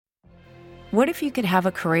What if you could have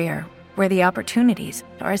a career where the opportunities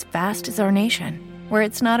are as vast as our nation, where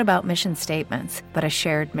it's not about mission statements, but a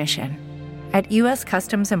shared mission? At U.S.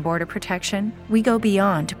 Customs and Border Protection, we go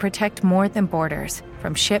beyond to protect more than borders.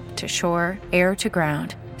 From ship to shore, air to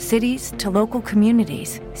ground, cities to local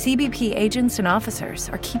communities, CBP agents and officers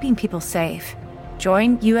are keeping people safe.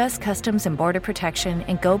 Join U.S. Customs and Border Protection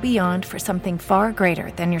and go beyond for something far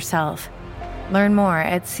greater than yourself. Learn more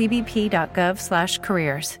at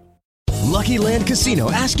cbp.gov/careers. Lucky Land Casino,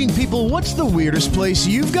 asking people, what's the weirdest place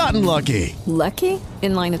you've gotten lucky? Lucky?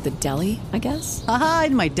 In line at the deli, I guess? Aha,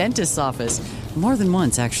 in my dentist's office. More than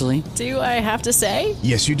once, actually. Do I have to say?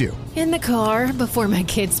 Yes, you do. In the car before my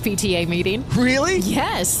kids' PTA meeting. Really?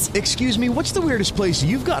 Yes. Excuse me, what's the weirdest place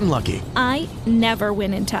you've gotten lucky? I never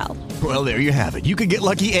win and tell. Well, there you have it. You can get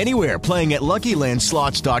lucky anywhere, playing at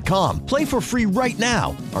LuckyLandSlots.com. Play for free right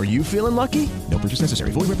now. Are you feeling lucky? No purchase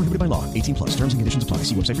necessary. Void where prohibited by law. 18 plus. Terms and conditions apply.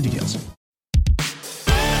 See website for details.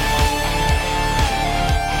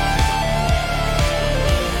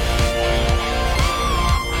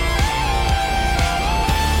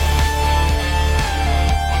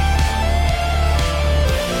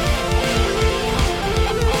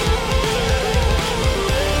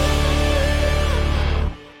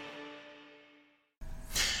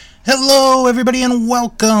 Hello, everybody, and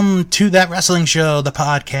welcome to That Wrestling Show, the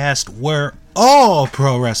podcast where all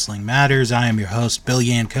pro wrestling matters. I am your host, Bill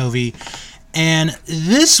Yankovi, and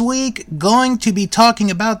this week going to be talking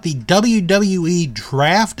about the WWE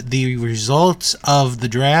draft, the results of the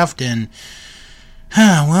draft, and,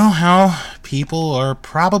 well, how people are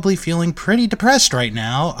probably feeling pretty depressed right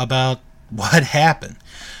now about what happened.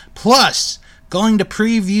 Plus, going to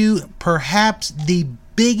preview perhaps the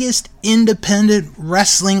biggest independent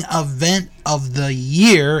wrestling event of the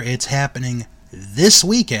year. It's happening this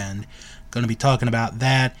weekend. Going to be talking about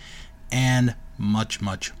that and much,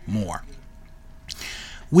 much more.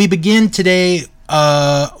 We begin today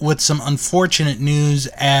with some unfortunate news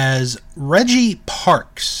as Reggie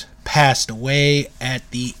Parks passed away at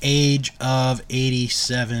the age of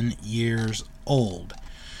 87 years old.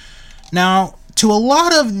 Now, to a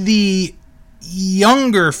lot of the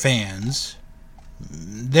younger fans,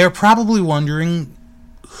 they're probably wondering,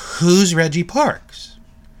 who's Reggie Parks?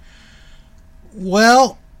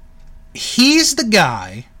 Well, he's the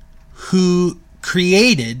guy who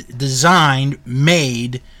created, designed,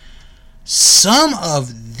 made some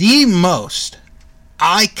of the most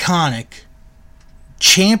iconic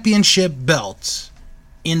championship belts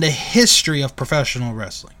in the history of professional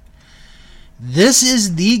wrestling. This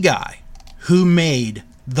is the guy who made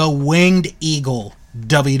the Winged Eagle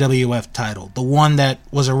WWF title, the one that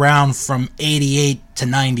was around from 88 to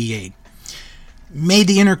 98. Made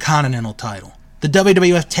the Intercontinental title, the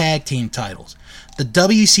WWF Tag Team titles, the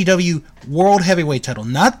WCW World Heavyweight title,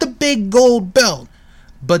 not the big gold belt,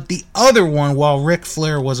 but the other one while Ric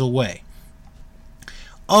Flair was away.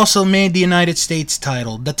 Also made the United States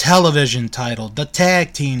title, the television title, the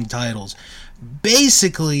tag team titles.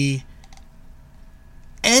 Basically,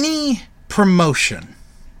 any promotion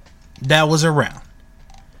that was around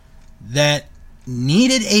that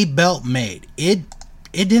needed a belt made, it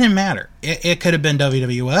didn't matter. It could have been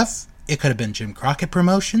WWF, it could have been Jim Crockett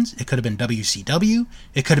Promotions, it could have been WCW,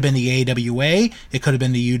 it could have been the AWA, it could have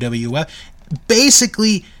been the UWF.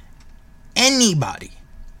 Basically, anybody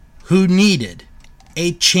who needed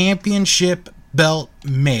a championship belt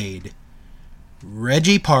made,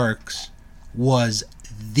 Reggie Parks was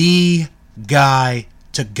the guy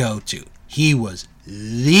to go to. He was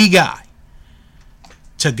the guy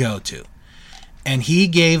to go to. And he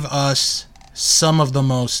gave us some of the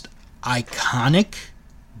most iconic,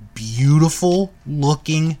 beautiful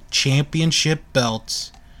looking championship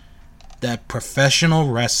belts that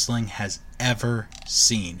professional wrestling has ever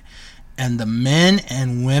seen. And the men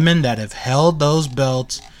and women that have held those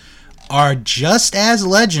belts are just as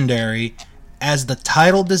legendary as the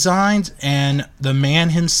title designs and the man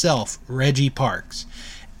himself, Reggie Parks.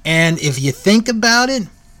 And if you think about it,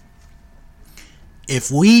 if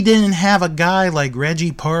we didn't have a guy like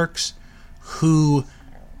Reggie Parks who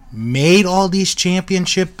made all these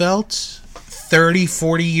championship belts 30,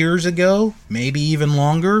 40 years ago, maybe even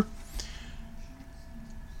longer,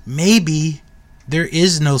 maybe there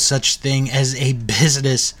is no such thing as a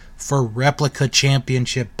business for replica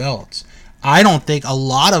championship belts. I don't think a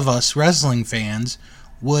lot of us wrestling fans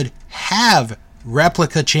would have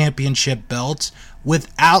replica championship belts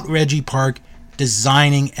without Reggie Park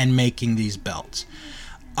designing and making these belts.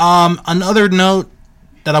 Another note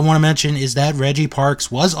that I want to mention is that Reggie Parks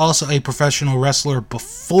was also a professional wrestler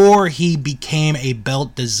before he became a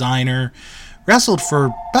belt designer. Wrestled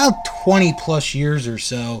for about 20 plus years or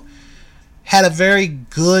so. had a very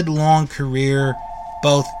good long career,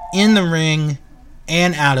 both in the ring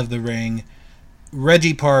and out of the ring.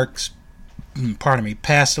 Reggie Parks,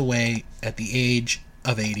 passed away at the age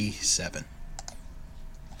of 87.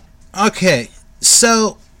 Okay,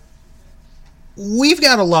 so we've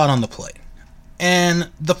got a lot on the plate. And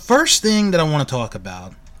the first thing that I want to talk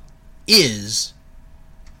about is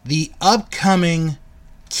the upcoming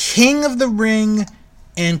King of the Ring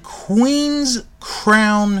and Queen's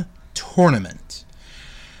Crown tournament.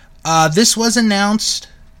 This was announced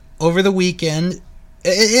over the weekend,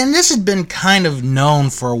 and this had been kind of known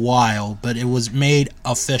for a while, but it was made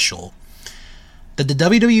official, that the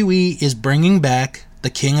WWE is bringing back the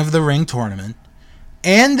King of the Ring tournament,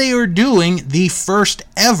 and they are doing the first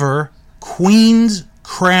ever Queen's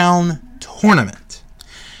Crown tournament.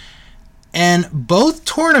 And both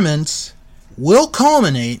tournaments will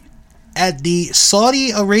culminate at the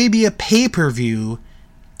Saudi Arabia pay-per-view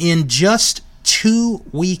in just 2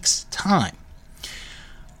 weeks' time.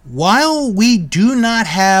 While we do not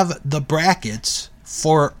have the brackets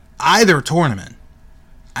for either tournament,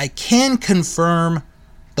 I can confirm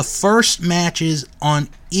the first matches on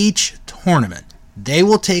each tournament. They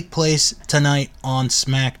will take place tonight on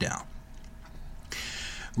SmackDown.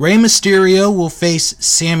 Rey Mysterio will face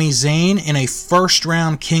Sami Zayn in a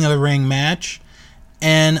first-round King of the Ring match,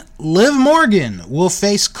 and Liv Morgan will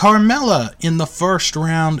face Carmella in the first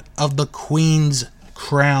round of the Queen's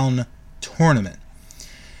Crown tournament.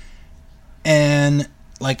 And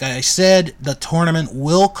like I said, the tournament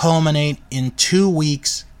will culminate in 2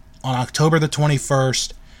 weeks on October the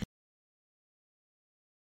 21st.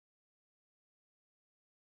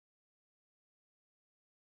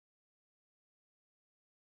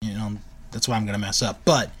 You know, that's why I'm going to mess up.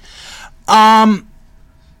 But,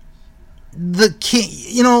 the king,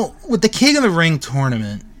 you know, with the King of the Ring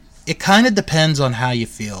tournament, it kind of depends on how you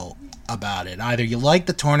feel about it. Either you like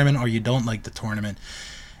the tournament or you don't like the tournament.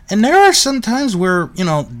 And there are some times where, you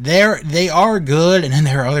know, they are good, and then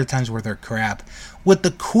there are other times where they're crap. With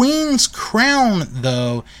the Queen's Crown,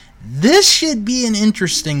 though, this should be an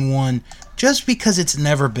interesting one just because it's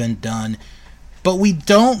never been done. But we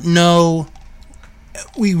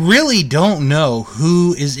really don't know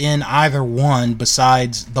who is in either one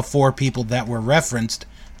besides the 4 people that were referenced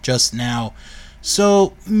just now.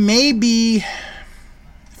 So maybe,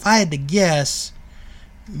 if I had to guess,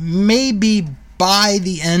 maybe by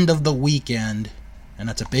the end of the weekend, and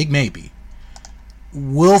that's a big maybe,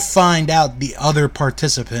 we'll find out the other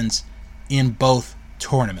participants in both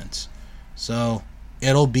tournaments. So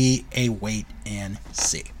it'll be a wait and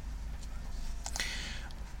see.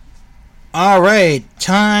 Alright,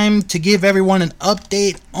 time to give everyone an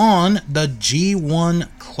update on the G1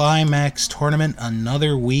 Climax tournament.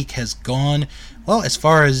 Another week has gone, well, as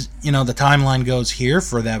far as, you know, the timeline goes here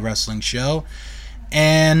for that wrestling show.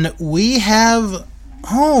 And we have,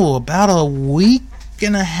 about a week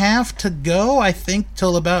and a half to go, I think,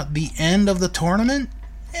 till about the end of the tournament.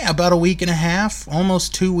 Yeah, about a week and a half,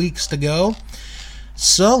 almost 2 weeks to go.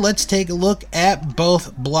 So let's take a look at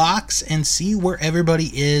both blocks and see where everybody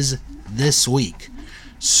is this week.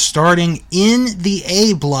 Starting in the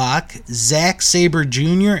A block, Zack Sabre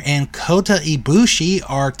Jr. and Kota Ibushi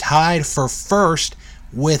are tied for first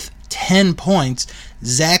with 10 points.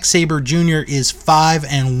 Zack Sabre Jr. is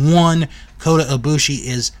 5-1. Kota Ibushi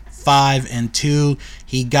is 5-2.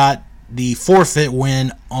 He got the forfeit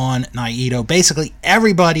win on Naito. Basically,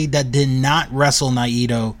 everybody that did not wrestle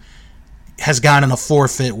Naito has gotten a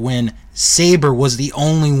forfeit win. Sabre was the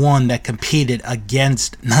only one that competed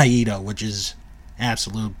against Naito, which is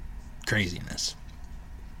absolute craziness.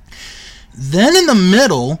 Then in the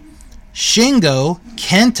middle, Shingo,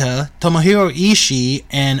 Kenta, Tomohiro Ishii,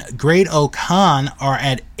 and Great-O-Khan are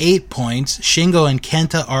at 8 points. Shingo and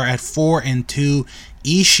Kenta are at 4 and 2.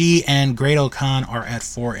 Ishii and Great-O-Khan are at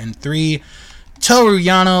 4 and 3. Toru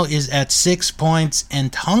Yano is at 6 points,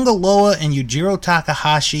 and Tonga Loa and Yujiro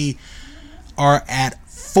Takahashi are at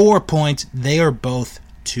 4 points. They are both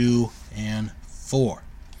 2 and 4.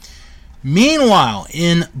 Meanwhile,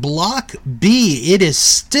 in Block B, it is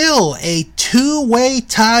still a two-way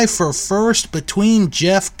tie for first between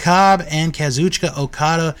Jeff Cobb and Kazuchika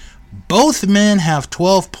Okada. Both men have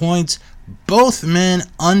 12 points. Both men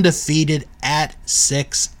undefeated at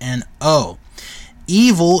 6-0.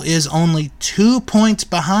 Evil is only 2 points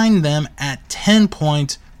behind them at 10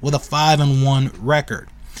 points with a 5-1 record.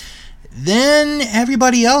 Then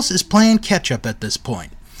everybody else is playing catch-up at this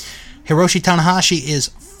point. Hiroshi Tanahashi is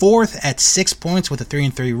 4th at 6 points with a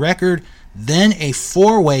 3-3 record. Then a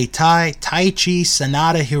four-way tie. Taichi,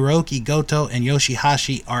 Sanada, Hiroki Goto, and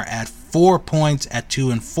Yoshihashi are at 4 points at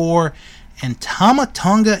 2 and 4. and Tama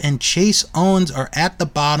Tonga and Chase Owens are at the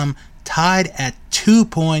bottom, tied at 2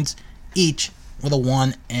 points each with a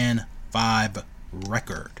 1-5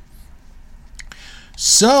 record.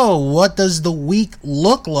 So, what does the week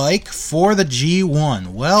look like for the G1?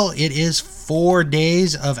 Well, it is 4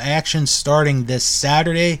 days of action starting this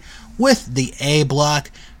Saturday with the A block.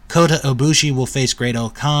 Kota Ibushi will face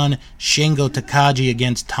Great-O-Khan, Shingo Takagi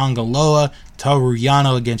against Tonga Loa, Toru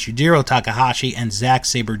Yano against Yujiro Takahashi, and Zack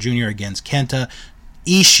Sabre Jr. against Kenta.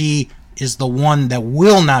 Ishii is the one that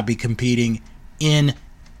will not be competing in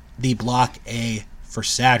the Block A for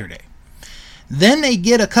Saturday. Then they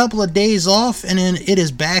get a couple of days off, and then it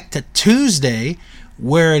is back to Tuesday,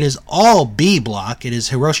 where it is all B block. It is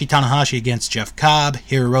Hiroshi Tanahashi against Jeff Cobb,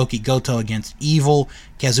 Hiroki Goto against Evil,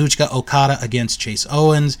 Kazuchika Okada against Chase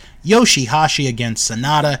Owens, Yoshihashi against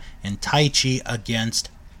Sanada, and Taichi against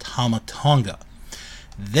Tama Tonga.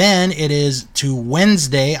 Then it is to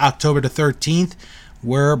Wednesday, October the 13th,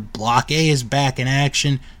 where Block A is back in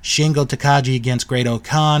action. Shingo Takagi against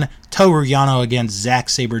Great-O-Khan, Toru Yano against Zack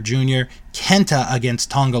Sabre Jr., Kenta against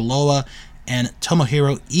Tonga Loa, and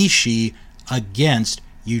Tomohiro Ishii against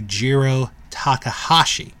Yujiro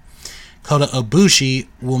Takahashi. Kota Ibushi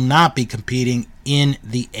will not be competing in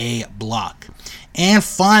the A block. And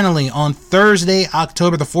finally, on Thursday,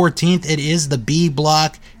 October the 14th, it is the B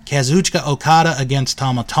block. Kazuchika Okada against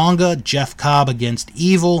Tama Tonga, Jeff Cobb against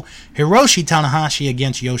Evil, Hiroshi Tanahashi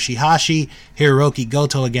against Yoshihashi, Hiroki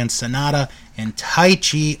Goto against Sanada, and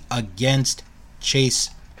Taichi against Chase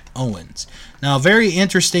Owens. Now, a very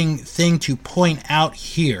interesting thing to point out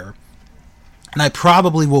here, and I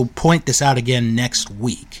probably will point this out again next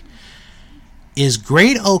week, is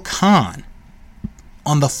Great-O-Khan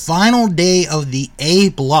on the final day of the A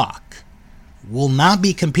block will not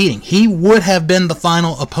be competing. He would have been the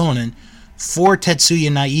final opponent for Tetsuya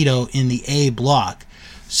Naito in the A block.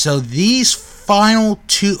 So these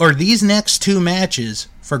next two matches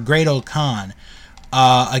for Great-O-Khan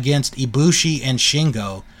against Ibushi and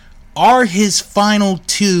Shingo are his final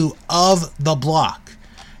two of the block.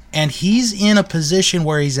 And he's in a position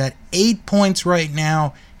where he's at 8 points right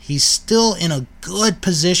now. He's still in a good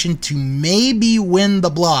position to maybe win the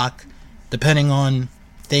block, depending on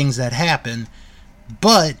things that happen.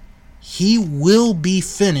 But he will be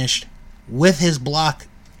finished with his block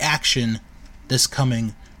action this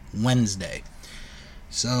coming Wednesday.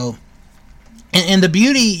 So, and the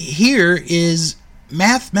beauty here is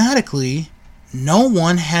mathematically, no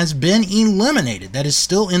one has been eliminated that is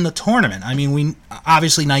still in the tournament. I mean,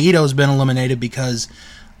 obviously Naito has been eliminated because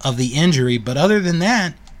of the injury, but other than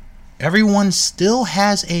that, everyone still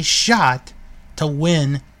has a shot to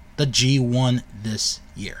win the G1 this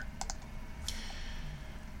year.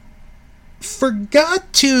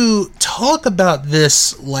 Forgot to talk about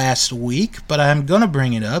this last week, but I'm going to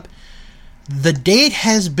bring it up. The date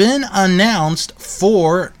has been announced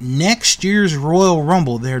for next year's Royal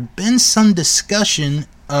Rumble. There had been some discussion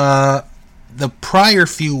the prior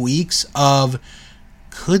few weeks of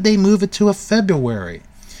could they move it to a February?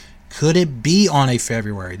 Could it be on a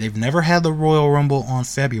February? They've never had the Royal Rumble on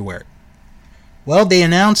February. Well, they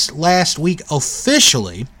announced last week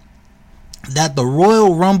officially that the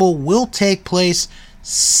Royal Rumble will take place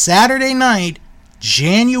Saturday night,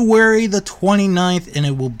 January the 29th, and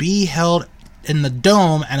it will be held in the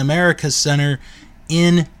Dome at America's Center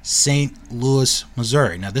in St. Louis,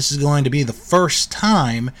 Missouri. Now, this is going to be the first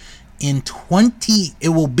time in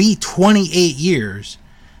 28 years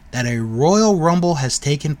that a Royal Rumble has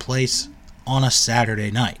taken place on a Saturday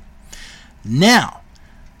night. Now,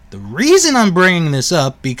 the reason I'm bringing this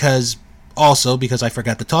up, because I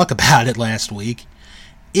forgot to talk about it last week,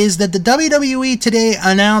 is that the WWE today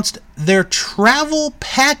announced their travel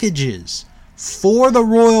packages for the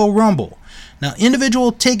Royal Rumble. Now,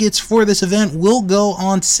 individual tickets for this event will go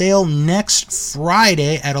on sale next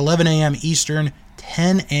Friday at 11 a.m. Eastern,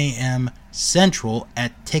 10 a.m. Central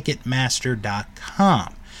at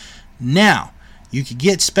Ticketmaster.com. Now, you can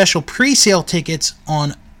get special pre-sale tickets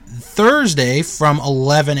on Thursday from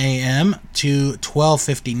 11 a.m. to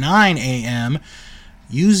 12:59 a.m.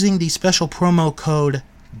 using the special promo code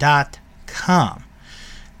 .com.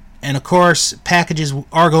 And of course, packages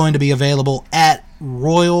are going to be available at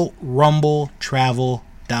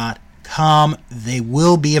RoyalRumbleTravel.com. They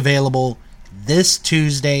will be available this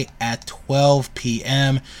Tuesday at 12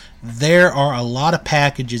 p.m. There are a lot of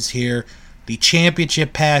packages here. The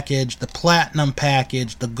championship package, the platinum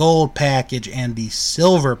package, the gold package, and the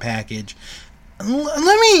silver package.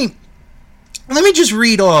 Let me just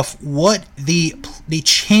read off what the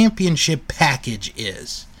championship package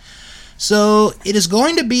is. So it is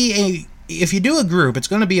going to be if you do a group, it's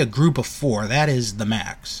going to be a group of 4. That is the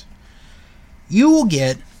max. you will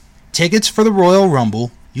get tickets for the Royal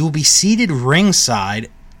Rumble. You will be seated ringside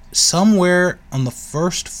somewhere on the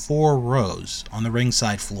first 4 rows on the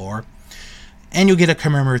ringside floor, and you'll get a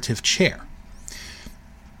commemorative chair.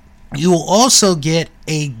 You will also get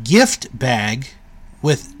a gift bag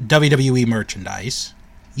with WWE merchandise.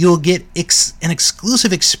 You'll get an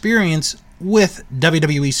exclusive experience with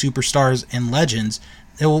WWE superstars and legends.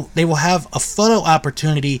 They will have a photo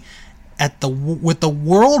opportunity with the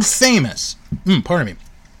world famous,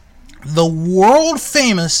 the world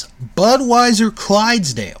famous Budweiser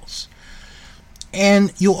Clydesdales.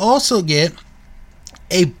 And you'll also get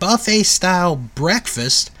a buffet style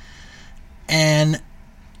breakfast, and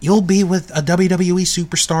you'll be with a WWE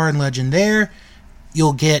superstar and legend there.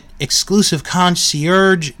 You'll get exclusive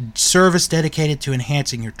concierge service dedicated to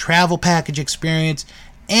enhancing your travel package experience,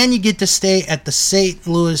 and you get to stay at the St.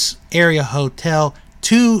 Louis area hotel,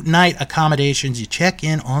 2-night accommodations. You check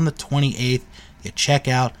in on the 28th, you check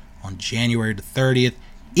out on January the 30th.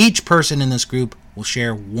 Each person in this group will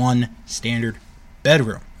share one standard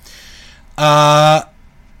bedroom.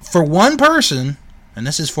 For one person, and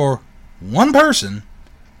this is for one person,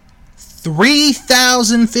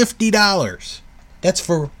 $3,050. That's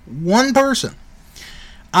for one person.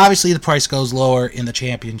 Obviously, the price goes lower in the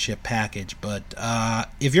championship package, but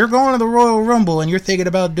if you're going to the Royal Rumble and you're thinking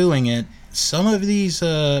about doing it, some of these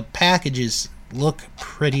packages look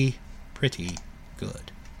pretty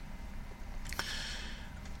good.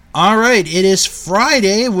 All right, it is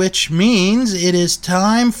Friday, which means it is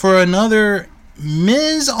time for another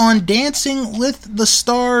Miz on Dancing with the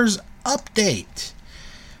Stars update.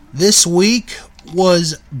 This week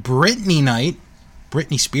was Britney night.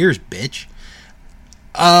 Britney Spears, bitch.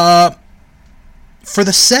 For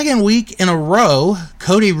the second week in a row,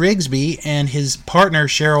 Cody Rigsby and his partner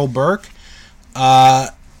Cheryl Burke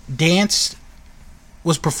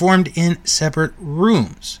was performed in separate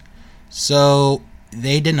rooms. So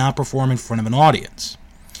they did not perform in front of an audience.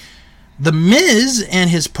 The Miz and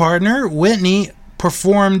his partner Whitney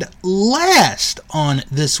performed last on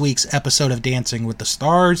this week's episode of Dancing with the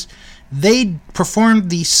Stars. They performed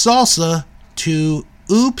the salsa to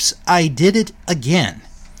Oops, I Did It Again.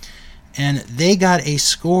 And they got a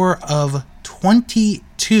score of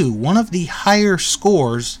 22, one of the higher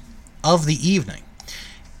scores of the evening.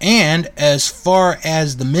 And as far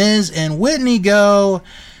as the Miz and Whitney go,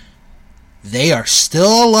 they are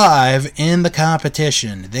still alive in the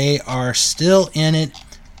competition. They are still in it.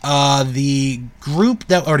 The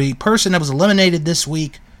person that was eliminated this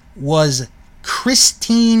week was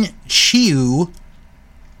Christine Chiu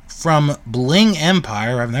from Bling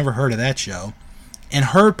Empire. I've never heard of that show. And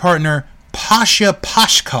her partner, Pasha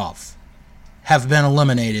Pashkov, have been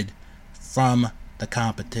eliminated from the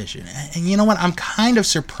competition. And you know what? I'm kind of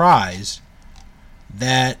surprised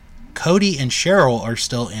that Cody and Cheryl are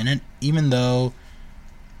still in it, even though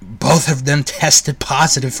both of them tested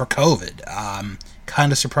positive for COVID.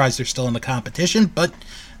 Kind of surprised they're still in the competition, but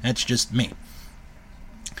that's just me.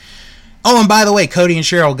 Oh, and by the way, Cody and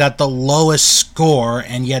Cheryl got the lowest score,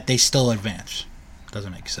 and yet they still advanced.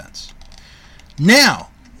 Doesn't make sense. Now,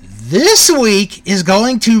 this week is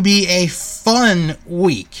going to be a fun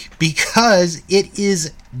week because it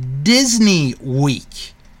is Disney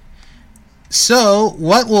week. So,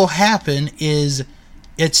 what will happen is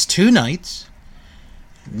it's 2 nights.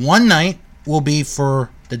 One night will be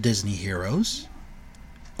for the Disney heroes.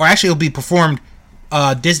 Or actually, it'll be performed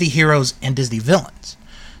Disney heroes and Disney villains.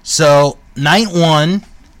 So, night 1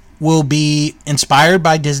 will be inspired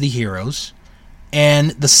by Disney heroes,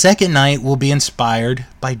 and the second night will be inspired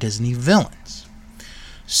by Disney villains.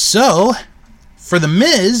 So, for The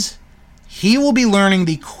Miz, he will be learning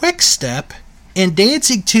the quick step and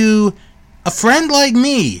dancing to A Friend Like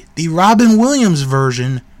Me, the Robin Williams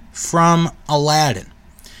version from Aladdin.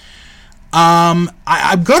 I'm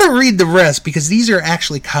going to read the rest because these are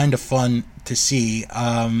actually kind of fun to see.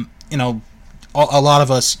 A lot of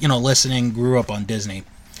us, listening grew up on Disney.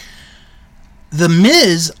 The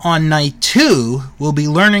Miz on night 2 will be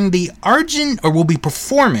learning will be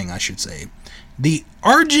performing, I should say, the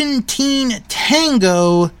Argentine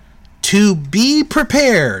tango To Be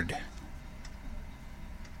Prepared.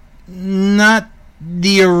 Not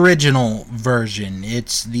the original version.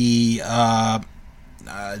 It's the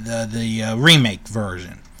remake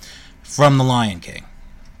version from The Lion King.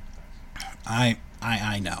 I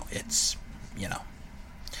know it's.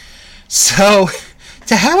 So,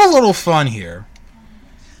 to have a little fun here,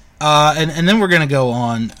 and then we're going to go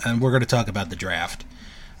on, and we're going to talk about the draft.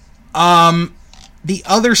 The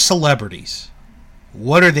other celebrities,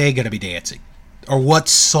 what are they going to be dancing? Or what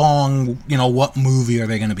song, what movie are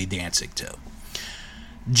they going to be dancing to?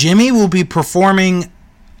 Jimmy will be performing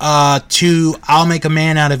to I'll Make a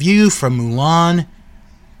Man Out of You from Mulan.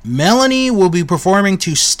 Melanie will be performing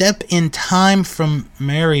to Step in Time from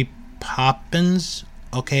Mary Poppins.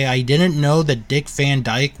 Okay, I didn't know that Dick Van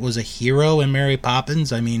Dyke was a hero in Mary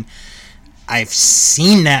Poppins. I mean, I've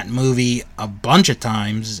seen that movie a bunch of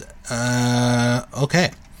times. Okay.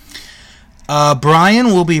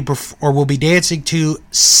 Brian will be dancing to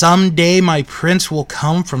Someday My Prince Will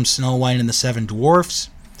Come from Snow White and the Seven Dwarfs.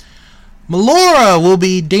 Melora will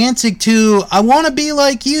be dancing to I Want to Be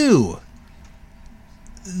Like You,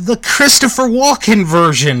 the Christopher Walken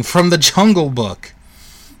version from The Jungle Book.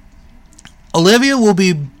 Olivia will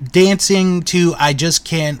be dancing to I Just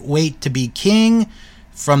Can't Wait to Be King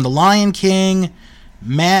from The Lion King.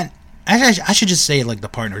 Matt, I should just say it like the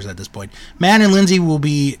partners at this point. Matt and Lindsay will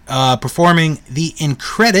be performing The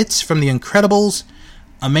Incredits from The Incredibles.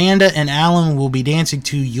 Amanda and Alan will be dancing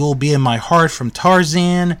to You'll Be in My Heart from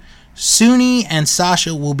Tarzan. Suni and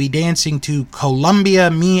Sasha will be dancing to Colombia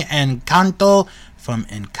Mi Encanto from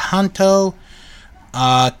Encanto.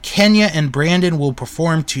 Kenya and Brandon will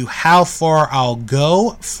perform to How Far I'll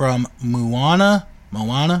Go from Moana,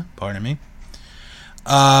 pardon me.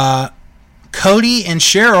 Cody and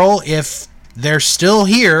Cheryl, if they're still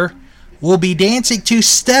here, will be dancing to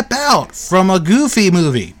Step Out from a Goofy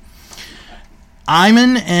movie.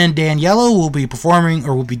 Iman and Daniela will be performing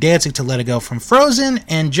or will be dancing to Let It Go from Frozen,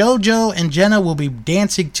 and JoJo and Jenna will be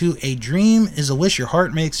dancing to A Dream Is a Wish Your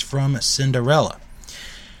Heart Makes from Cinderella.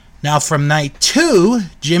 Now, from night 2,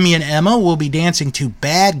 Jimmy and Emma will be dancing to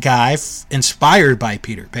Bad Guy, inspired by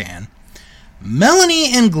Peter Pan.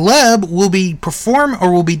 Melanie and Gleb will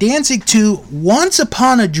be dancing to Once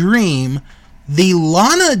Upon a Dream, the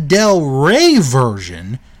Lana Del Rey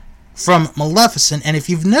version from Maleficent. And if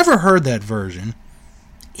you've never heard that version,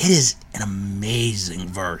 it is an amazing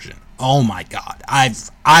version. Oh my God,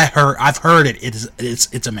 I've heard it.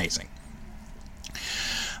 It's amazing.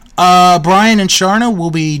 Brian and Sharna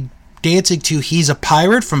will be dancing to He's a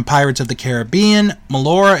Pirate from Pirates of the Caribbean.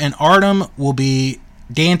 Melora and Artem will be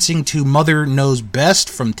dancing to Mother Knows Best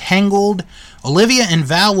from Tangled. Olivia and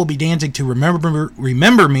Val will be dancing to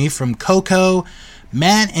Remember Me from Coco.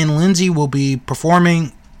 Matt and Lindsay will be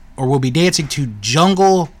performing or will be dancing to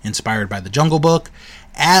Jungle, inspired by the Jungle Book.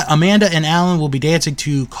 Amanda and Alan will be dancing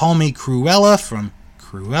to Call Me Cruella from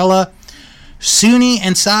Cruella. Suni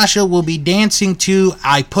and Sasha will be dancing to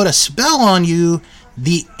I Put a Spell on You,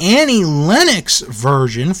 the Annie Lennox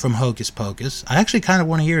version from Hocus Pocus. I actually kind of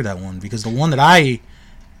want to hear that one because the one that I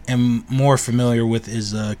am more familiar with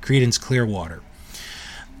is Creedence Clearwater.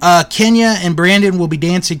 Kenya and Brandon will be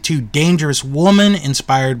dancing to Dangerous Woman,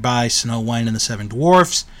 inspired by Snow White and the Seven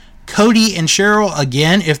Dwarfs. Cody and Cheryl,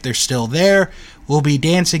 again, if they're still there, will be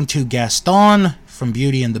dancing to Gaston from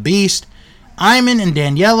Beauty and the Beast. Iman and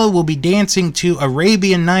Daniela will be dancing to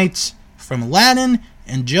Arabian Nights from Aladdin.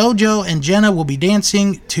 And JoJo and Jenna will be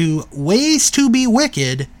dancing to Ways to Be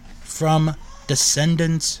Wicked from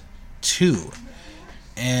Descendants 2.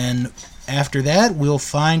 And after that, we'll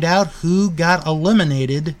find out who got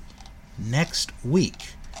eliminated next week.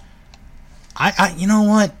 You know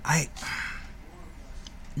what?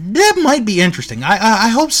 That might be interesting. I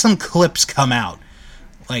hope some clips come out,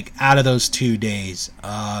 like, out of those 2 days.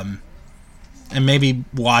 And maybe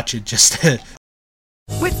watch it just to...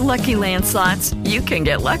 With Lucky Land Slots, you can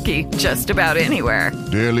get lucky just about anywhere.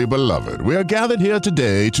 Dearly beloved, we are gathered here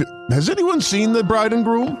today to... Has anyone seen the bride and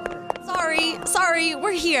groom? Sorry,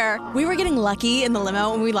 we're here. We were getting lucky in the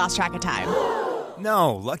limo and we lost track of time.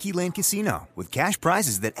 No, Lucky Land Casino, with cash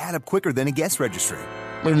prizes that add up quicker than a guest registry.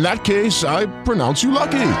 In that case, I pronounce you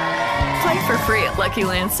lucky. Play for free at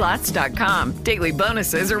LuckyLandSlots.com. Daily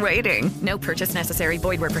bonuses are waiting. No purchase necessary.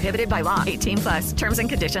 Void where prohibited by law. 18+. Terms and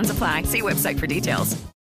conditions apply. See website for details.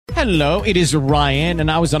 Hello, it is Ryan,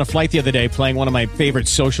 and I was on a flight the other day playing one of my favorite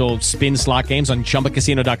social spin slot games on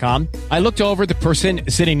ChumbaCasino.com. I looked over at the person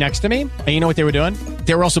sitting next to me, and you know what they were doing?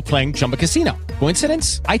 They were also playing Chumba Casino.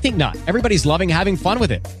 Coincidence? I think not. Everybody's loving having fun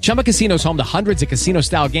with it. Chumba Casino is home to hundreds of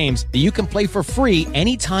casino-style games that you can play for free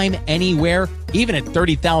anytime, anywhere, even at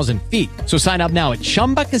 30,000 feet. So sign up now at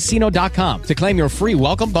ChumbaCasino.com to claim your free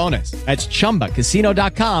welcome bonus. That's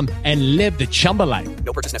ChumbaCasino.com and live the Chumba life.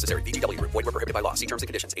 No purchase necessary. VGW. Void where prohibited by law. See terms and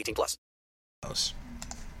conditions. 18+.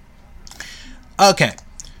 Okay,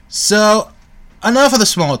 so enough of the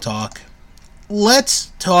small talk.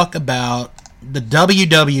 Let's talk about the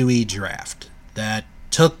WWE draft that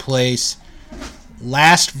took place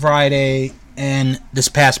last Friday and this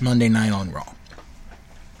past Monday night on Raw.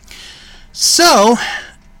 So,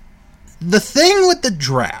 the thing with the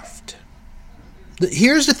draft,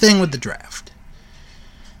 here's the thing with the draft.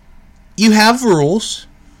 You have rules,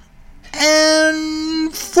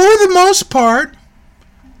 And for the most part,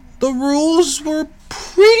 the rules were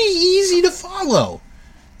pretty easy to follow.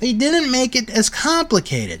 They didn't make it as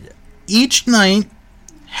complicated. Each night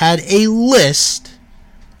had a list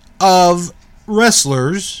of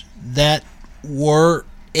wrestlers that were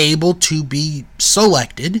able to be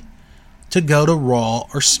selected to go to Raw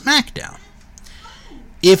or SmackDown.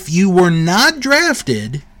 If you were not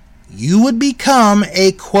drafted, you would become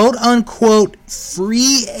a quote-unquote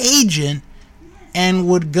free agent and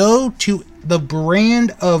would go to the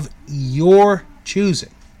brand of your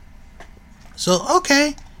choosing. So,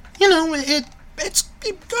 okay, it's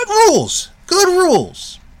good rules. Good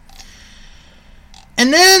rules.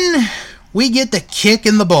 And then we get the kick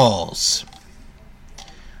in the balls.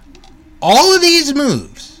 All of these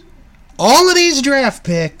moves, all of these draft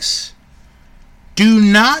picks do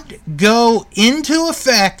not go into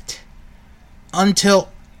effect until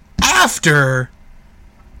after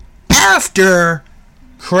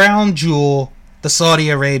Crown Jewel, the Saudi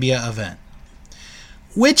Arabia event.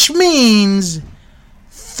 Which means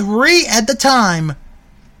 3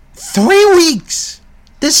 weeks.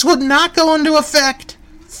 This would not go into effect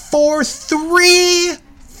for 3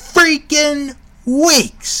 freaking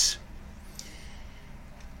weeks.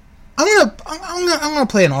 I'm gonna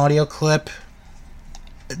play an audio clip.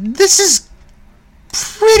 This is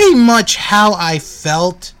pretty much how I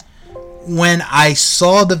felt when I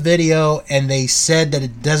saw the video and they said that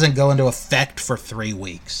it doesn't go into effect for 3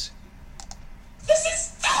 weeks. This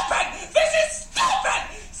is stupid! This is stupid!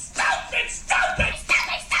 Stupid, stupid, stupid,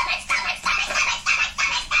 stupid, stupid,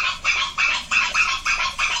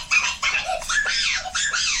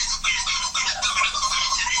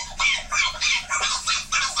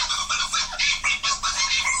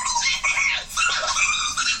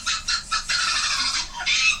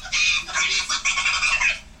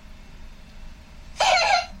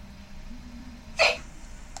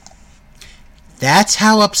 That's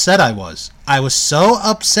how upset I was. I was so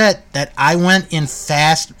upset that I went in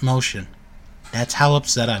fast motion. That's how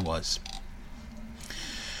upset I was.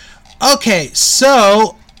 Okay,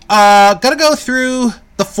 so gotta go through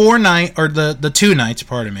the 2 nights,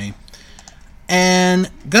 pardon me, and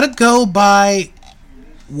gotta go by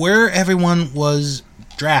where everyone was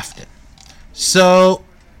drafted. So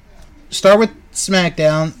start with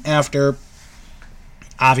SmackDown after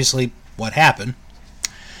obviously what happened.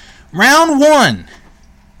 Round 1,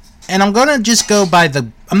 and I'm gonna just go by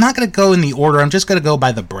I'm not gonna go in the order, I'm just gonna go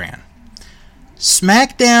by the brand.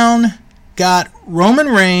 SmackDown got Roman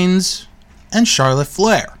Reigns and Charlotte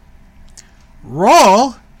Flair.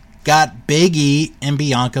 Raw got Big E and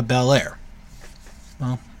Bianca Belair.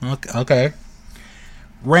 Well, okay.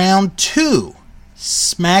 Round 2,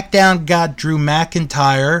 SmackDown got Drew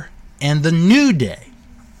McIntyre and The New Day.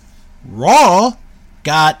 Raw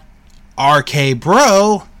got RK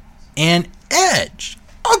Bro and Edge.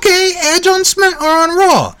 Okay, Edge on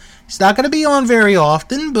Raw. He's not going to be on very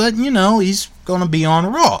often, but he's going to be on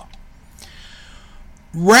Raw.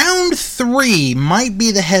 Round 3 might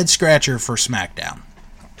be the head scratcher for SmackDown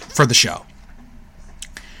for the show.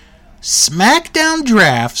 SmackDown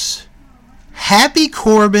drafts Happy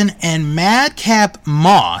Corbin and Madcap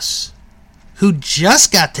Moss, who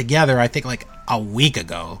just got together, I think, like a week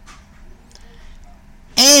ago,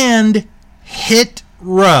 and Hit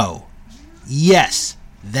Row. Yes,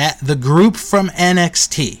 the group from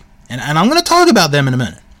NXT. And I'm going to talk about them in a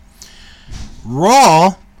minute.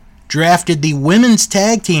 Raw drafted the women's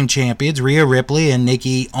tag team champions, Rhea Ripley and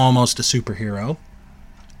Nikki Almost a Superhero,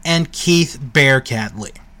 and Keith Bearcat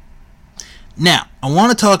Lee. Now, I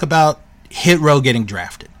want to talk about Hit Row getting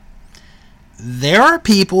drafted. There are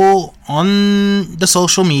people on the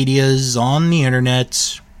social medias, on the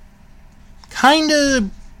internet, kind of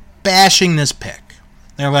bashing this pick.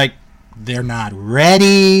 They're like, they're not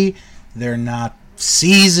ready, they're not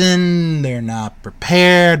seasoned, they're not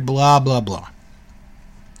prepared, blah, blah, blah.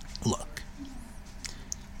 Look,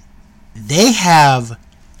 they have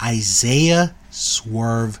Isaiah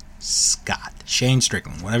Swerve Scott, Shane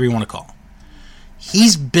Strickland, whatever you want to call him.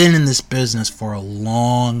 He's been in this business for a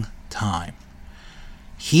long time.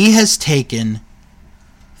 He has taken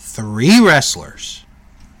 3 wrestlers,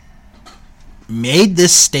 made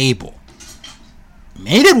this stable,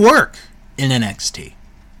 made it work in NXT.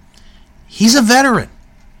 He's a veteran.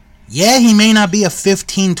 Yeah, he may not be a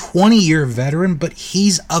 15, 20-year veteran, but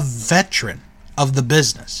he's a veteran of the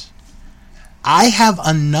business. I have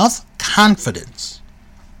enough confidence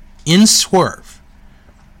in Swerve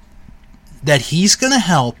that he's going to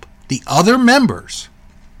help the other members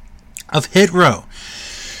of Hit Row.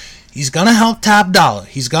 He's going to help Top Dollar.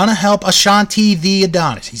 He's going to help Ashanti the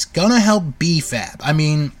Adonis. He's going to help B-Fab. I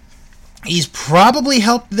mean, He's probably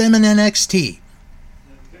helped them in NXT.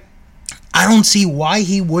 I don't see why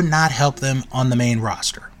he would not help them on the main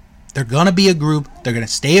roster. They're going to be a group. They're going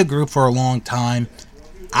to stay a group for a long time.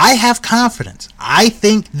 I have confidence. I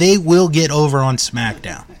think they will get over on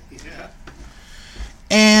SmackDown.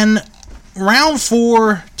 And round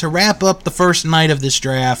 4, to wrap up the first night of this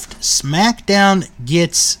draft, SmackDown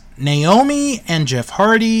gets Naomi and Jeff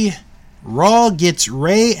Hardy. Raw gets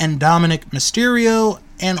Rey and Dominic Mysterio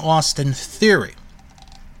and Austin Theory.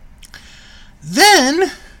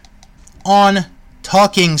 Then, on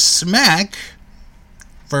Talking Smack,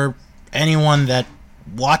 for anyone that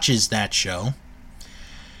watches that show,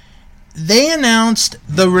 they announced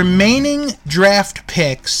the remaining draft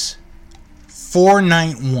picks for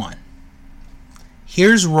Night 1.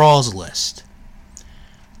 Here's Raw's list.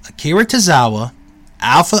 Akira Tozawa,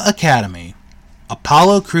 Alpha Academy,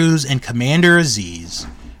 Apollo Crews and Commander Aziz,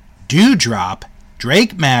 Doudrop,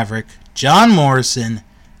 Drake Maverick, John Morrison,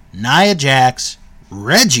 Nia Jax,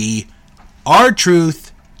 Reggie,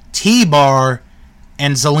 R-Truth, T-Bar,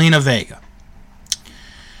 and Zelina Vega.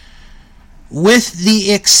 With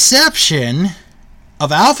the exception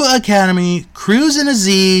of Alpha Academy, Crews and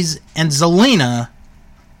Aziz, and Zelina,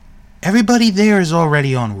 everybody there is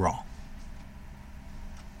already on Raw.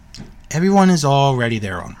 Everyone is already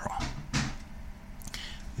there on Raw.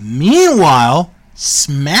 Meanwhile,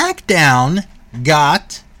 SmackDown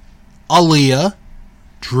got Aaliyah,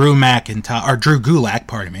 Drew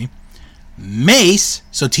Gulak, Mace,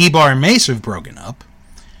 so T-Bar and Mace have broken up,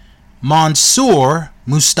 Mansoor,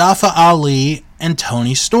 Mustafa Ali, and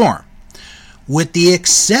Tony Storm. With the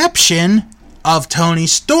exception of Tony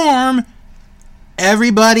Storm,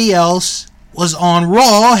 everybody else was on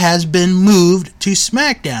Raw has been moved to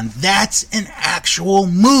SmackDown. That's an actual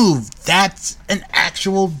move. That's an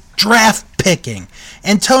actual draft picking.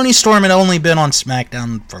 And Tony Storm had only been on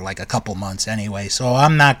SmackDown for like a couple months anyway, so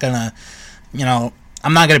I'm not gonna,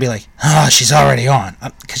 I'm not gonna be like, oh, she's already on,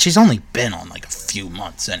 because she's only been on like a few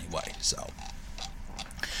months anyway.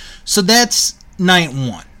 So that's Night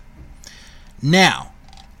 1. Now,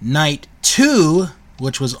 Night 2,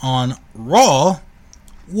 which was on Raw,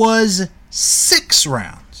 was 6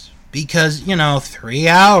 rounds. Because, 3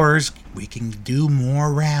 hours, we can do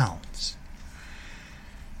more rounds.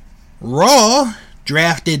 Raw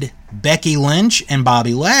drafted Becky Lynch and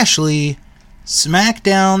Bobby Lashley.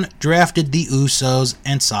 SmackDown drafted the Usos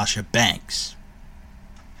and Sasha Banks.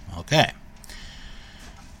 Okay.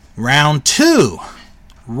 Round 2.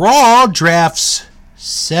 Raw drafts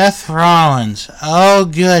Seth Rollins. Oh,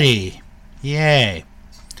 goody. Yay.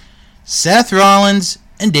 Seth Rollins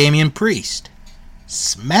and Damian Priest.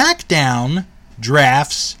 SmackDown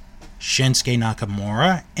drafts Shinsuke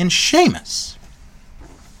Nakamura and Sheamus.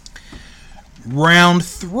 Round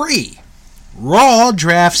 3. Raw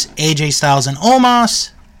drafts AJ Styles and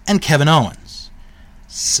Omos and Kevin Owens.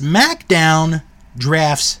 SmackDown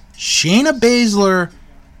drafts Shayna Baszler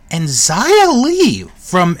and Xia Li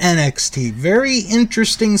from NXT. Very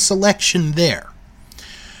interesting selection there.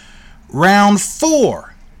 Round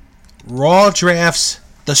 4. Raw drafts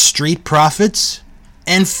the Street Profits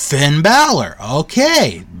and Finn Balor.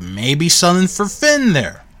 Okay, maybe something for Finn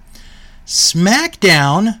there.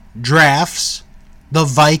 SmackDown drafts the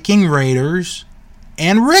Viking Raiders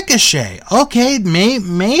and Ricochet. Okay,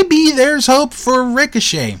 maybe there's hope for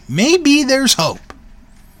Ricochet. Maybe there's hope.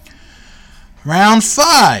 Round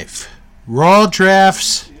 5. Raw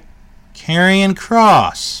drafts Karrion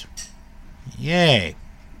Kross. Yay.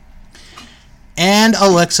 And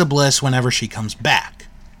Alexa Bliss whenever she comes back.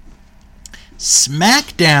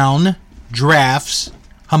 SmackDown drafts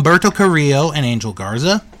Humberto Carrillo and Angel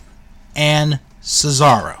Garza and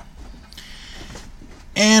Cesaro.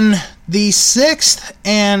 And the 6th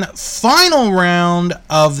and final round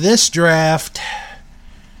of this draft,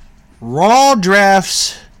 Raw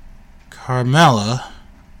drafts Carmella.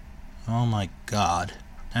 Oh my god.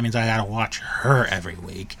 That means I gotta watch her every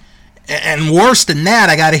week. And worse than that,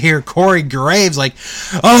 I gotta hear Corey Graves like,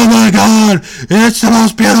 oh my god, it's the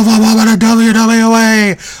most beautiful woman in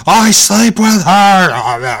WWE. I sleep with her.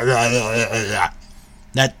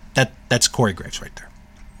 That's Corey Graves right there.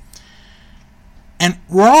 And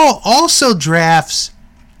Raw also drafts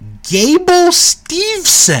Gable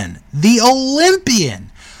Steveson, the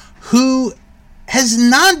Olympian, who has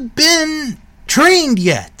not been trained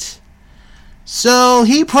yet. So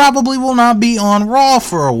he probably will not be on Raw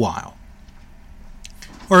for a while.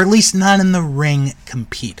 Or at least not in the ring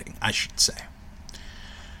competing, I should say.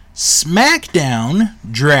 SmackDown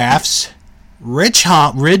drafts Ridge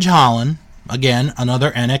Holland, again,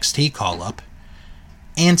 another NXT call-up,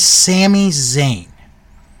 and Sami Zayn.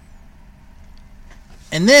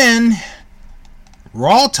 And then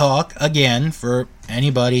Raw Talk, again, for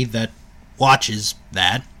anybody that watches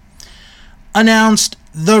that, announced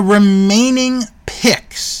the remaining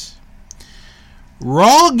picks.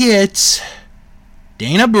 Raw gets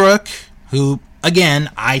Dana Brooke, who, again,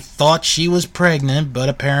 I thought she was pregnant, but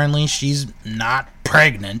apparently she's not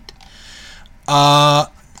pregnant.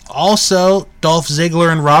 Also, Dolph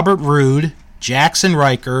Ziggler and Robert Roode, Jackson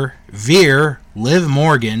Riker, Veer, Liv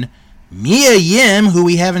Morgan, Mia Yim, who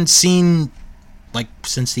we haven't seen like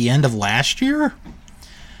since the end of last year,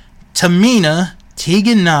 Tamina,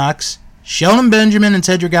 Tegan Knox, Shelton Benjamin and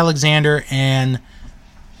Cedric Alexander, and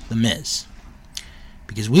The Miz.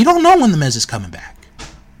 Because we don't know when The Miz is coming back.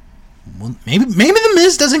 Well, maybe The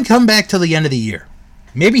Miz doesn't come back till the end of the year.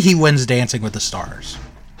 Maybe he wins Dancing with the Stars.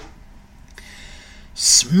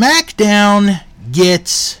 SmackDown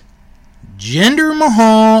gets Jinder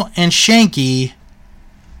Mahal and Shanky,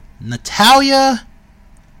 Natalya,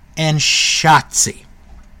 and Shotzi.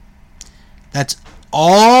 That's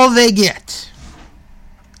all they get.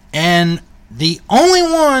 And the only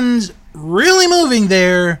ones really moving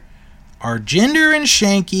there are Jinder and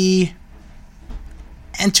Shanky,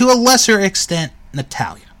 and to a lesser extent,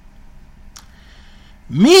 Natalya.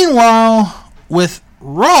 Meanwhile, with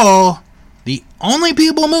Raw, the only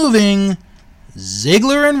people moving,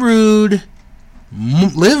 Ziggler and Roode,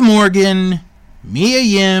 Liv Morgan, Mia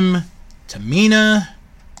Yim, Tamina,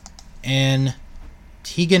 and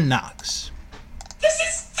Tegan Knox. This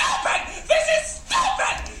is stupid! This is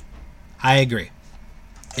stupid! I agree.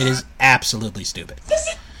 It is absolutely stupid.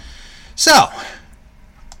 So,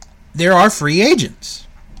 there are free agents.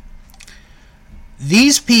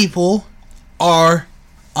 These people are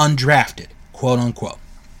undrafted, quote unquote.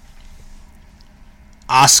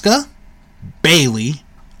 Asuka, Bayley,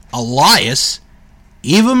 Elias,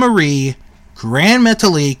 Eva Marie, Gran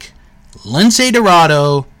Metalik, Lindsay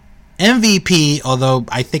Dorado, MVP, although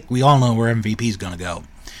I think we all know where MVP is going to go,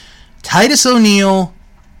 Titus O'Neil,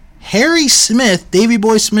 Harry Smith, Davey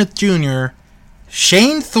Boy Smith Jr.,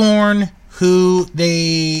 Shane Thorne, who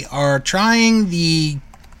they are trying the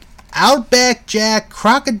Outback Jack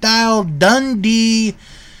Crocodile Dundee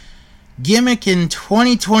gimmick in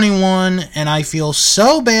 2021, and I feel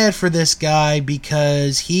so bad for this guy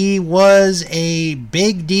because he was a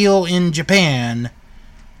big deal in Japan.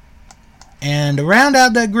 And to round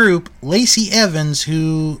out that group, Lacey Evans,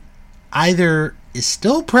 who either is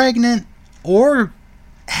still pregnant or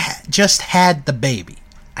just had the baby,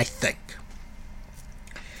 I think.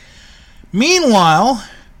 Meanwhile,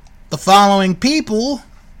 the following people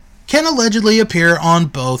can allegedly appear on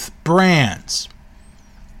both brands: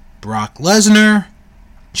 Brock Lesnar,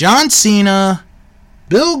 John Cena,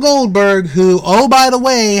 Bill Goldberg, who, oh by the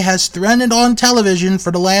way, has threatened on television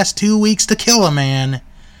for the last 2 weeks to kill a man,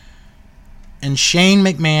 and Shane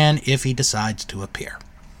McMahon if he decides to appear.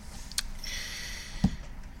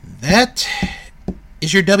 That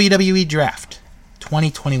is your WWE Draft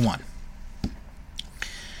 2021.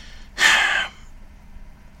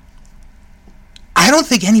 I don't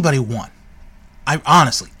think anybody won. I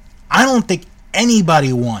don't think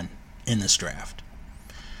anybody won in this draft.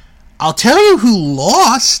 I'll tell you who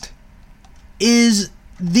lost is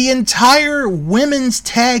the entire women's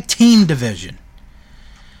tag team division.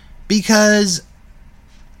 Because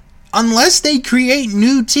unless they create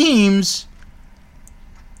new teams,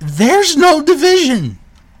 there's no division.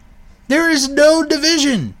 There is no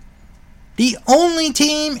division. The only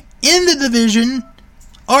team in the division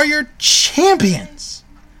are your champions.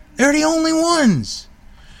 They're the only ones.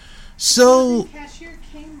 So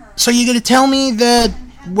you're going to tell me that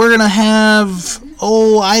we're going to have,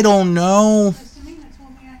 I don't know,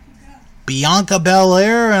 Bianca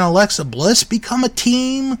Belair and Alexa Bliss become a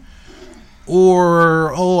team?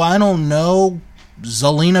 Or, I don't know,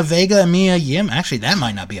 Zelina Vega and Mia Yim? Actually, that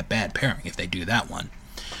might not be a bad pairing if they do that one.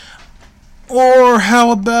 Or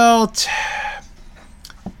how about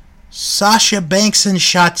Sasha Banks and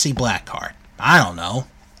Shotzi Blackheart? I don't know.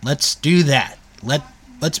 Let's do that.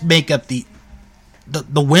 Let's make up the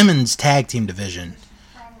women's tag team division,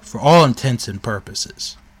 for all intents and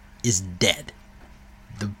purposes, is dead.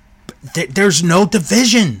 There's no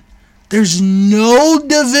division. There's no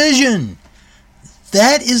division.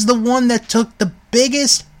 That is the one that took the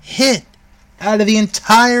biggest hit out of the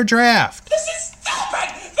entire draft. This is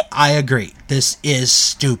stupid! I agree. This is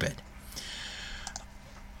stupid.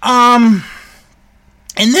 And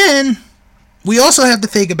then we also have to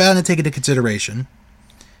think about and take into consideration,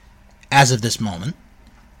 as of this moment,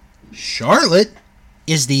 Charlotte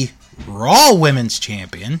is the Raw Women's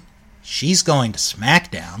Champion. She's going to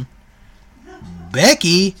SmackDown.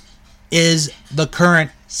 Becky is the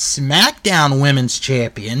current SmackDown Women's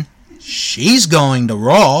Champion. she's going to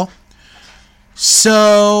Raw.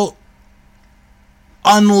 So,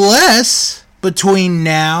 unless between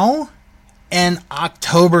now and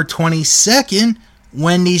October 22nd,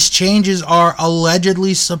 when these changes are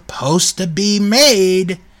allegedly supposed to be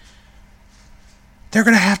made, they're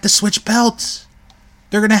going to have to switch belts.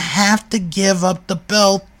 They're going to have to give up the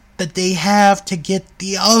belt that they have to get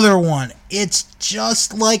the other one. It's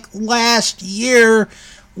just like last year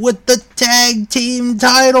with the tag team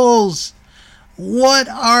titles. What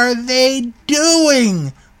are they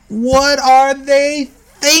doing? What are they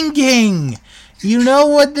thinking? You know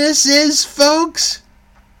what this is, folks?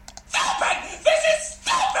 Stupid! This is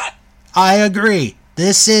stupid! I agree.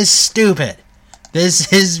 This is stupid.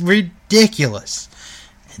 This is ridiculous.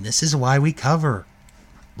 And this is why we cover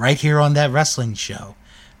right here on That Wrestling Show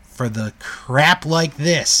for the crap like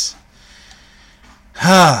this.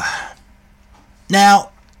 Now,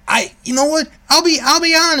 you know what? I'll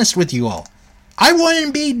be honest with you all. I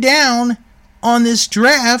wouldn't be down on this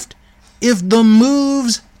draft if the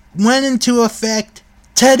moves went into effect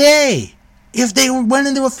today. If they went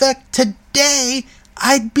into effect today,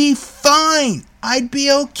 I'd be fine. I'd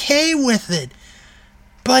be okay with it.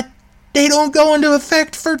 But they don't go into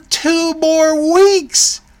effect for 2 more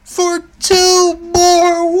weeks. For 2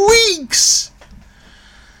 more weeks.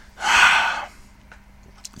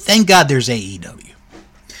 Thank God there's AEW.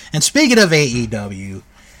 And speaking of AEW,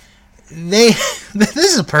 this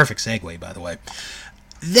is a perfect segue, by the way.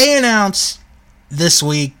 They announced this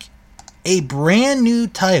week a brand new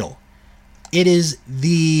title. It is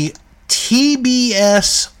the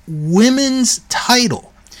TBS Women's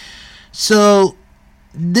title. So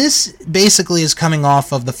this basically is coming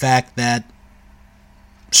off of the fact that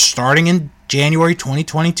starting in January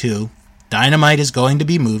 2022, Dynamite is going to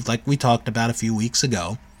be moved, like we talked about a few weeks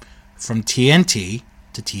ago, from TNT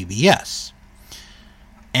to TBS.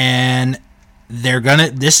 And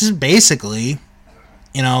this is basically,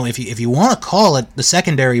 you know, if you want to call it the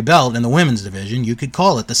secondary belt in the women's division, you could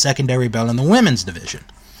call it the secondary belt in the women's division.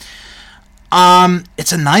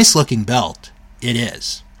 It's a nice looking belt. It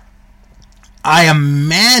is. I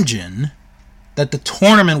imagine that the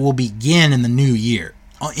tournament will begin in the new year,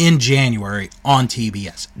 in January, on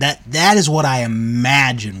TBS. That is what I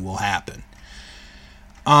imagine will happen.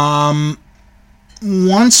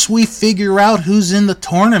 Once we figure out who's in the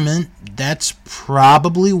tournament, that's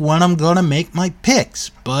probably when I'm going to make my picks.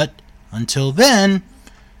 But until then,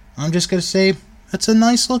 I'm just going to say it's a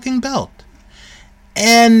nice looking belt.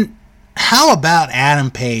 And how about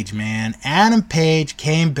Adam Page, man? Adam Page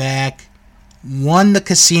came back, won the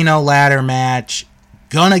casino ladder match,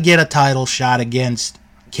 gonna get a title shot against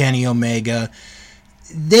Kenny Omega.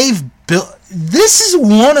 This is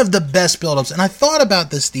one of the best build-ups, and I thought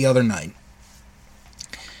about this the other night.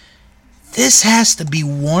 This has to be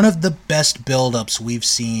one of the best build-ups we've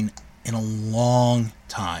seen in a long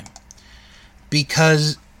time.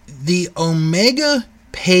 Because the Omega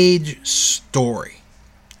Page story,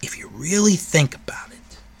 if you really think about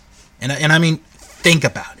it, and I mean think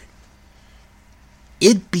about it,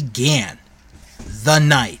 it began the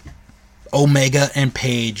night Omega and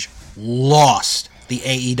Page lost the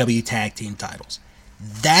AEW tag team titles.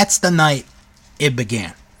 That's the night it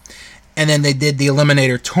began. And then they did the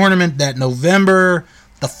Eliminator tournament that November.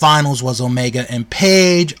 The finals was Omega and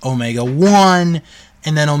Page. Omega won.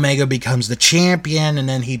 And then Omega becomes the champion. And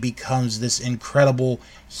then he becomes this incredible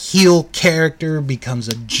heel character. Becomes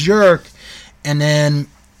a jerk. And then,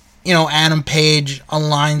 you know, Adam Page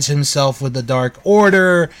aligns himself with the Dark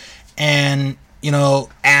Order. And, you know,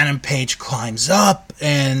 Adam Page climbs up.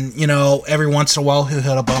 And, you know, every once in a while he'll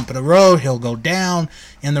hit a bump in the road. He'll go down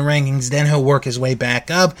in the rankings. Then he'll work his way back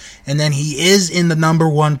up. And then he is in the number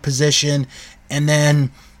 1 position. And then,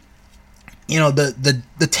 you know, the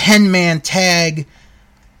 10-man tag,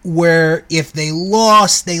 where if they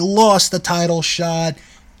lost the title shot.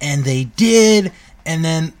 And they did. And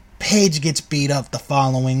then Page gets beat up the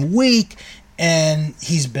following week. And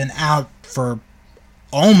he's been out for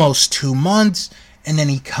almost 2 months. And then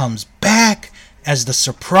he comes back as the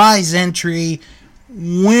surprise entry,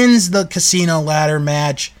 wins the casino ladder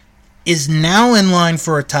match, is now in line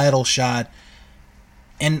for a title shot,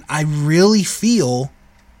 and I really feel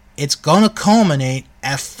it's going to culminate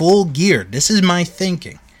at Full Gear. This is my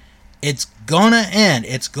thinking. It's going to end.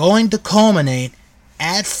 It's going to culminate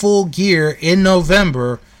at Full Gear in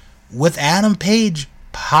November with Adam Page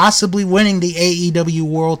possibly winning the AEW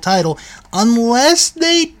World title, unless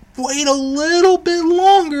they wait a little bit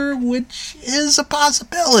longer, which is a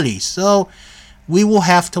possibility. So we will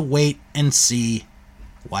have to wait and see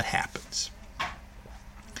what happens.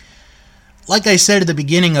 like I said at the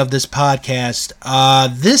beginning of this podcast,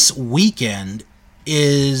 this weekend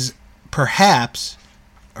is perhaps,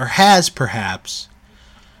 or has perhaps,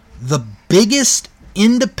 the biggest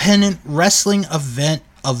independent wrestling event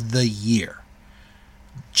of the year.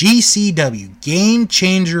 GCW, Game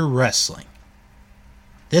Changer Wrestling.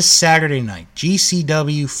 This Saturday night,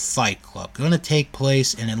 GCW Fight Club, going to take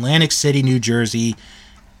place in Atlantic City, New Jersey,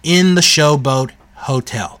 in the Showboat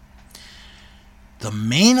Hotel. The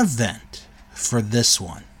main event for this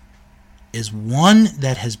one is one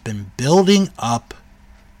that has been building up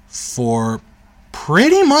for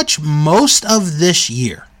pretty much most of this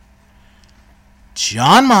year.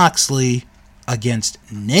 Jon Moxley against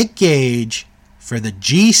Nick Gage for the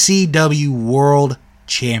GCW World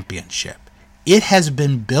Championship. It has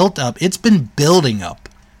been built up. It's been building up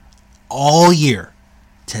all year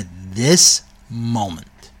to this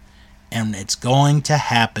moment. And it's going to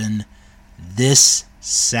happen this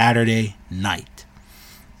Saturday night.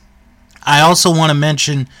 I also want to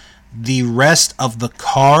mention the rest of the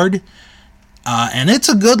card. And it's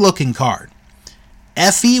a good looking card.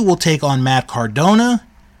 Effie will take on Matt Cardona.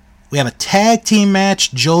 We have a tag team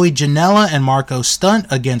match, Joey Janela and Marco Stunt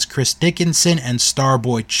against Chris Dickinson and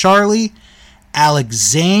Starboy Charlie. Alex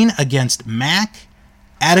Zane against Mac.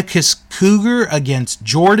 Atticus Cougar against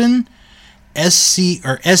Jordan. SGC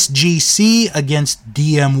against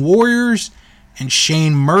DM Warriors. And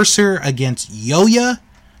Shane Mercer against Yoya.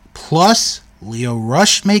 Plus, Leo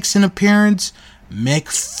Rush makes an appearance. Mick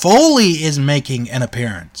Foley is making an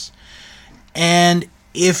appearance. And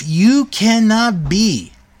if you cannot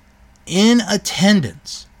be in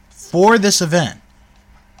attendance for this event,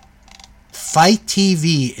 Fight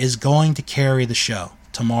TV is going to carry the show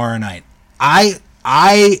tomorrow night. I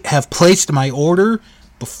have placed my order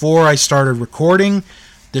before I started recording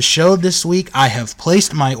the show this week. I have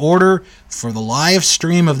placed my order for the live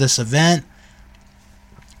stream of this event.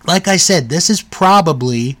 Like I said, this is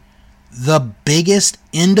probably the biggest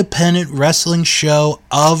independent wrestling show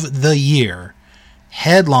of the year,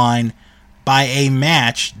 headlined by a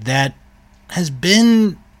match that has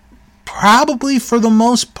been probably for the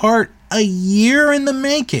most part a year in the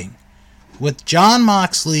making, with Jon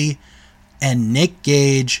Moxley and Nick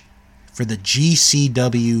Gage for the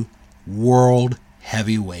GCW World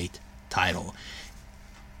Heavyweight title.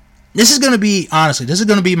 This is going to be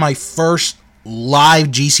my first live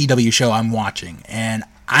GCW show I'm watching, and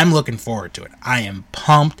I'm looking forward to it. I am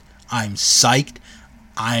pumped. I'm psyched.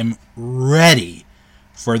 I'm ready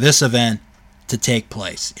for this event to take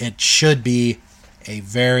place. It should be a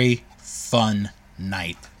very fun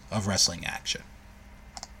night of wrestling action.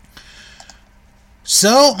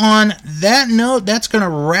 So on that note, that's going to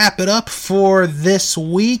wrap it up for this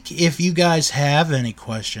week. If you guys have any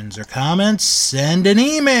questions or comments, send an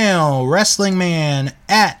email,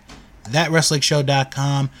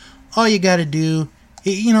 wrestlingman@thatwrestlingshow.com. All you got to do,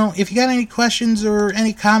 if you got any questions or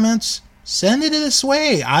any comments, send it this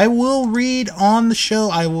way. I will read on the show.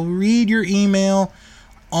 I will read your email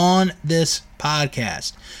on this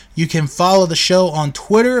podcast. You can follow the show on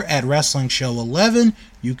Twitter at WrestlingShow11.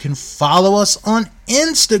 You can follow us on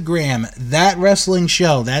Instagram, That Wrestling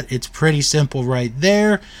Show. It's pretty simple right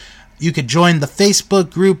there. You could join the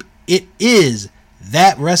Facebook group. It is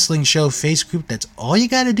That Wrestling Show face group. That's all you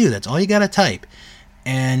got to do. That's all you got to type.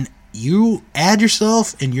 And you add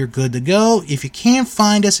yourself and you're good to go. If you can't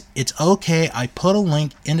find us, it's okay. I put a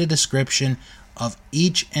link in the description of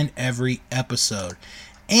each and every episode.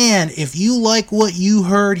 And if you like what you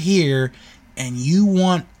heard here and you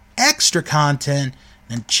want extra content,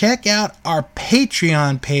 then check out our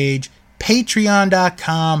Patreon page,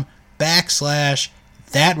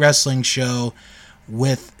 patreon.com/thatwrestlingshow,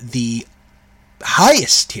 with the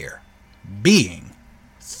highest tier being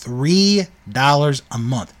 $3 a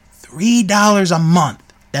month. $3 a month.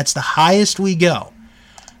 That's the highest we go.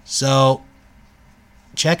 So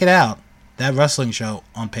check it out, That Wrestling Show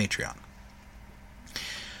on Patreon.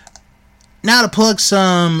 Now to plug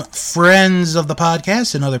some friends of the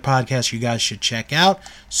podcast and other podcasts you guys should check out,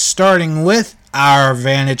 starting with our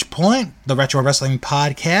Vantage Point, the Retro Wrestling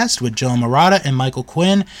Podcast with Joe Murata and Michael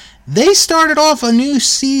Quinn. They started off a new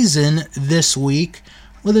season this week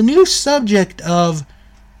with a new subject of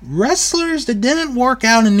wrestlers that didn't work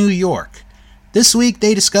out in New York. This week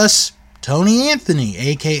they discuss Tony Anthony,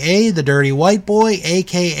 a.k.a. the Dirty White Boy,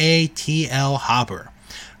 a.k.a. T.L. Hopper.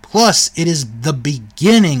 Plus, it is the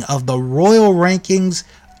beginning of the Royal Rankings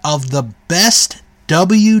of the best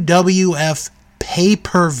WWF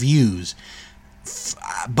pay-per-views.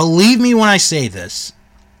 Believe me when I say this,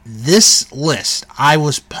 this list I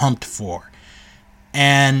was pumped for.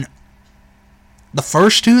 And the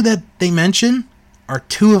first two that they mention are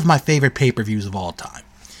two of my favorite pay-per-views of all time.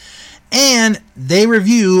 And they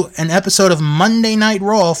review an episode of Monday Night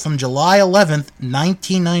Raw from July 11th,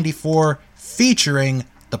 1994, featuring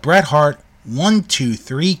the Bret Hart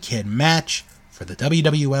 1-2-3 Kid match for the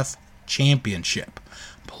WWF Championship.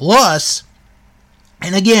 Plus,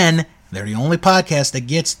 and again, they're the only podcast that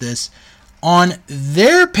gets this, on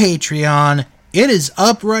their Patreon, it is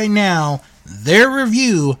up right now, their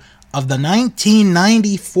review of the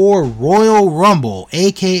 1994 Royal Rumble,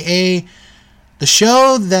 aka the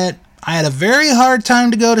show that I had a very hard time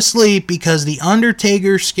to go to sleep because The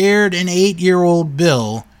Undertaker scared an 8-year-old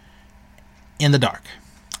Bill in the dark.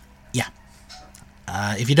 Yeah.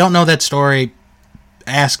 If you don't know that story,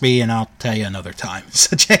 ask me and I'll tell you another time.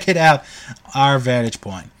 So check it out, our Vantage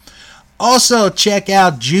Point. Also, check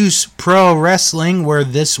out Juice Pro Wrestling, where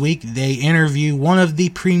this week they interview one of the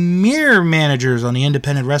premier managers on the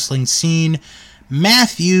independent wrestling scene,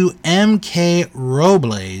 Matthew M.K.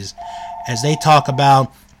 Robles, as they talk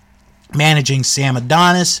about managing Sam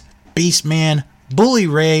Adonis, Beastman, Bully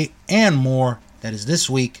Ray, and more. That is this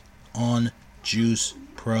week on Juice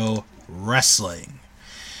Pro Wrestling.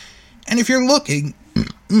 And if you're looking,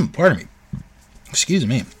 pardon me, excuse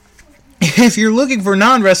me, if you're looking for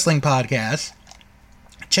non-wrestling podcasts,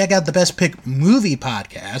 check out the Best Pick Movie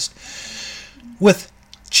Podcast with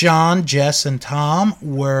John, Jess, and Tom,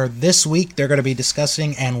 where this week they're going to be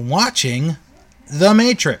discussing and watching The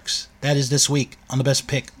Matrix. That is this week on the Best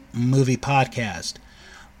Pick Movie Podcast.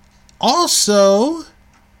 Also,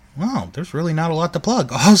 well, there's really not a lot to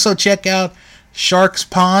plug. Also, check out Sharks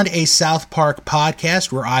Pond, a South Park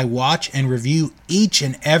podcast where I watch and review each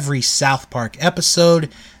and every South Park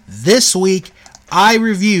episode. This week, I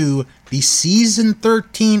review the Season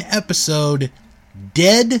 13 episode,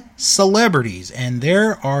 Dead Celebrities, and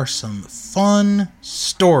there are some fun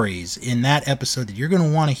stories in that episode that you're going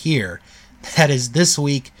to want to hear. That is this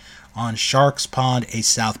week on Sharks Pond, a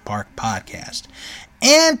South Park podcast.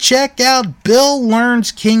 And check out Bill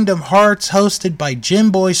Learns Kingdom Hearts, hosted by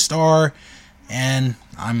Jim Boy Star, and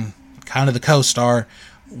I'm kind of the co-star,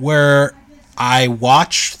 where I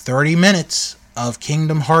watch 30 minutes of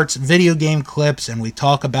Kingdom Hearts video game clips, and we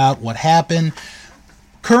talk about what happened.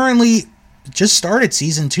 Currently, just started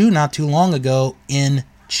Season 2 not too long ago in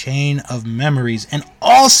Chain of Memories. And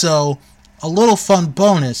also, a little fun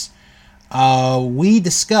bonus, we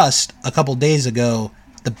discussed a couple days ago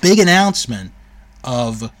the big announcement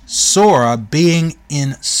of Sora being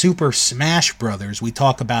in Super Smash Bros. We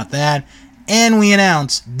talk about that, and we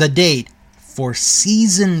announce the date for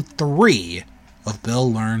Season 3 of Bill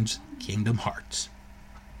Learns Kingdom Hearts.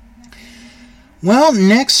 Well,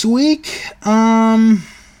 next week, I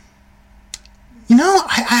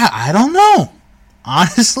don't know.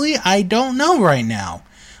 Honestly, I don't know right now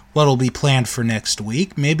what'll be planned for next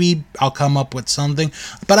week. Maybe I'll come up with something.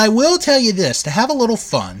 But I will tell you this, to have a little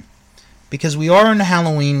fun, because we are in the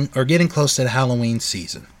Halloween, or getting close to the Halloween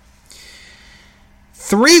season.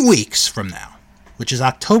 3 weeks from now, which is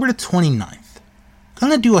October the 29th, I'm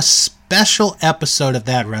going to do a special episode of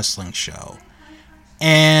That Wrestling Show.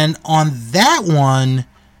 And on that one,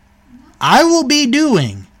 I will be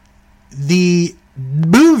doing the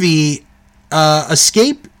movie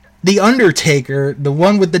Escape the Undertaker, the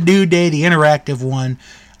one with the New Day, the interactive one.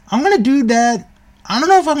 I'm going to do that. I don't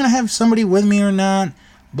know if I'm going to have somebody with me or not,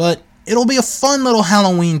 but it'll be a fun little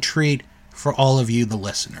Halloween treat for all of you, the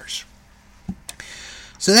listeners.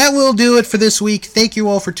 So that will do it for this week. Thank you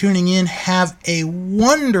all for tuning in. Have a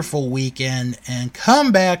wonderful weekend, and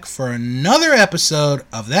come back for another episode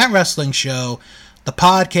of That Wrestling Show, the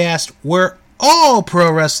podcast where all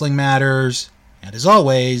pro wrestling matters. And as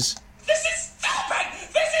always,